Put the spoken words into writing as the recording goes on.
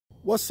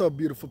What's up,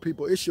 beautiful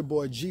people? It's your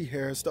boy G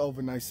Hershe, the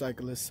overnight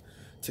cyclist.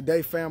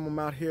 Today, fam, I'm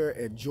out here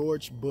at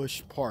George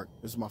Bush Park.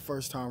 This is my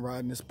first time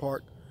riding this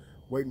park.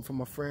 Waiting for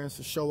my friends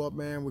to show up,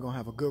 man. We're gonna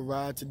have a good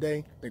ride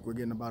today. I think we're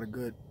getting about a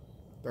good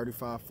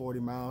 35,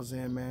 40 miles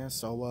in, man.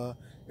 So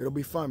it'll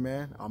be fun,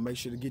 man. I'll make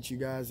sure to get you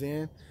guys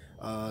in,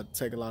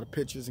 take a lot of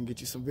pictures and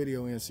get you some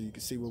video in so you can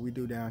see what we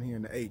do down here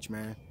in the H,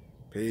 man.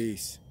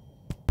 Peace.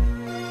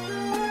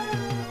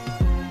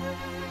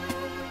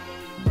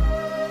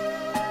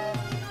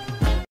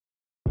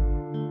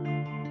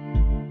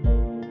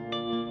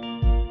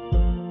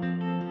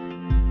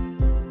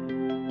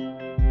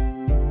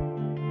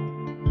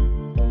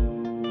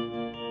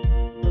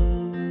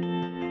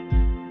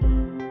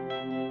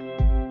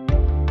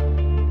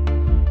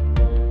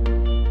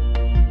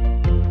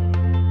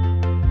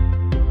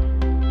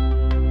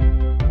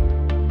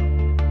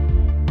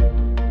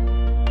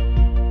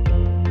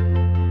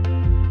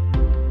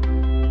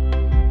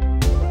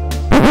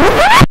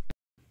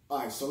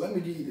 So let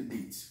me give you the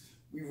deets.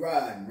 We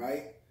riding,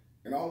 right?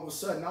 And all of a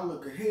sudden I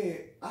look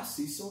ahead, I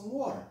see some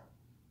water.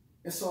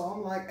 And so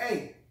I'm like,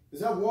 hey,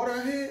 is that water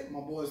ahead? My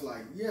boy's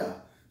like, yeah.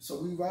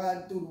 So we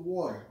riding through the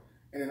water.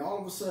 And then all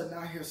of a sudden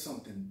I hear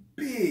something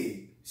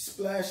big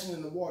splashing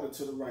in the water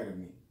to the right of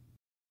me.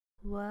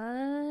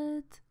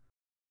 What?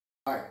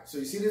 All right, so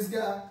you see this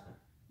guy?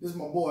 This is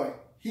my boy.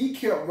 He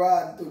kept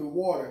riding through the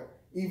water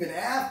even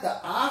after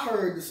I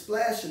heard the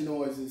splashing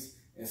noises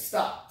and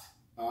stopped,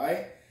 all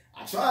right?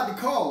 I tried to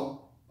call him.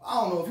 I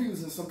don't know if he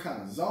was in some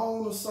kind of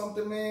zone or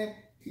something, man.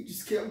 He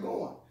just kept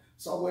going.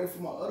 So I waited for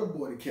my other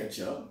boy to catch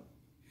up.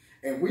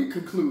 And we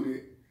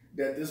concluded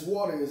that this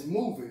water is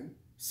moving,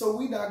 so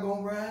we're not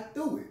going to ride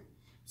through it.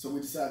 So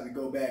we decided to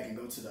go back and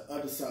go to the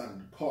other side of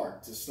the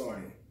park to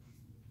start it.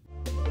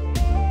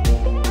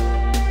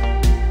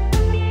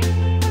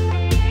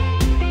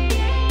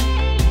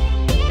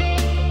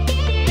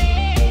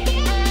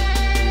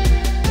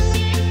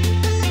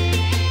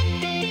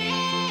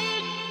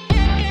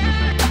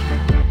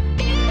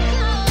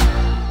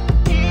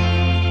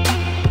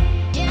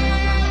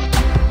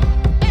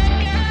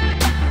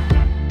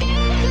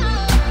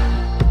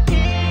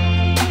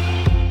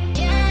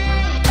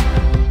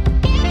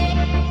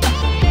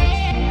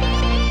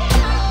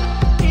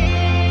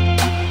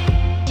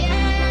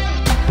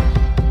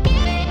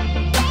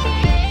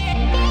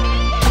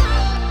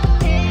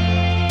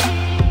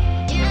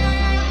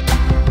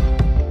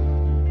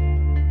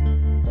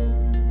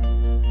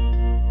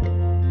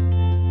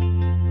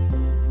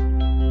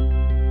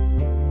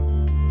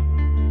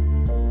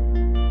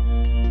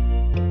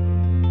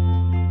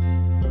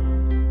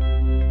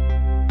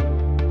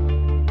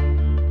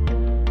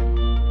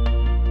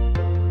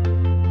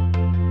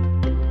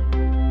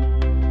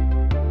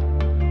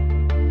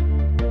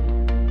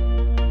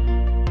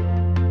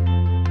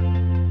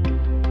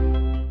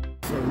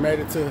 Made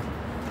it to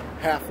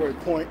halfway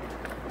point,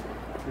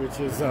 which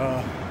is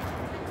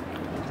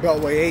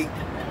Beltway 8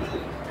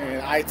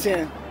 and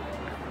I-10.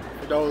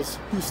 For those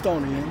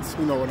Houstonians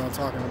who know what I'm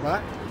talking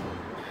about.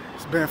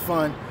 It's been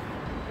fun.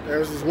 There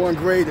was this one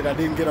grade that I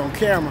didn't get on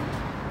camera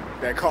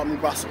that caught me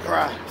by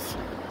surprise.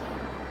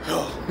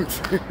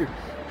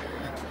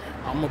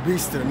 I'm a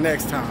beast to the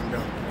next time,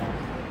 though.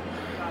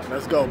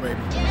 Let's go, baby.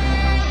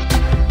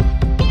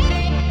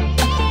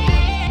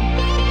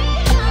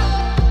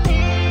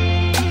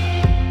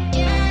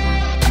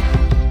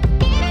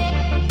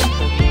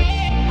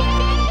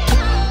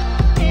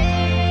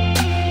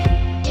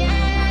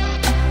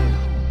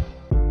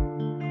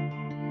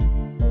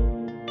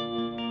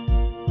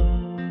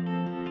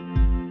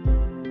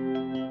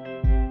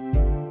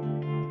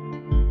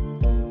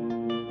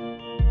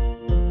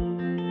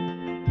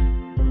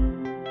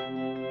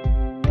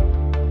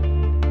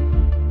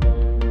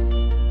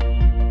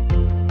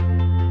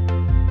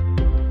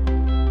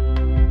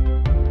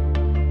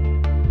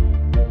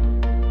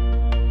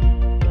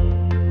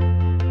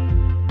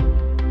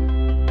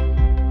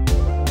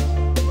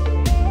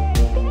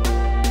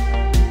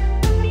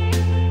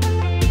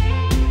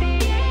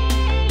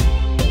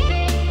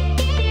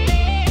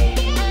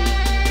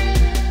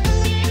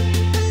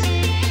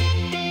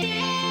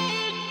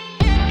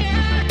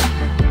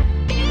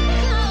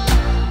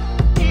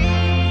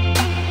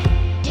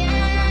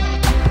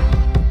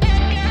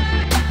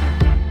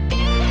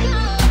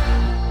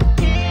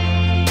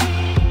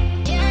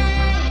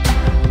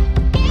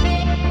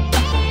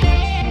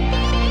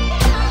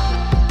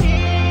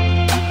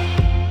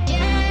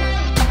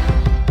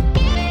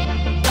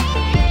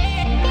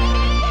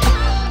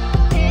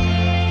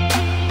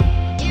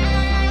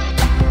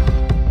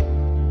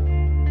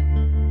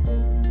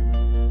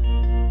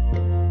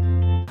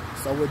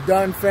 So we're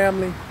done,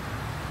 family.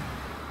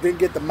 Didn't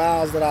get the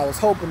miles that I was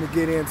hoping to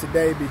get in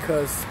today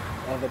because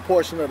of a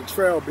portion of the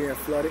trail being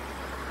flooded.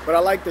 But I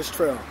like this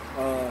trail.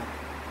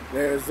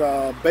 There's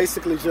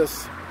basically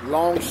just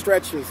long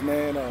stretches,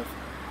 man, of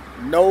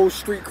no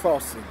street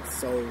crossings.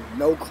 So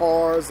no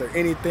cars or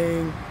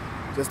anything,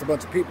 just a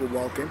bunch of people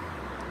walking.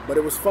 But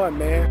it was fun,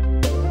 man.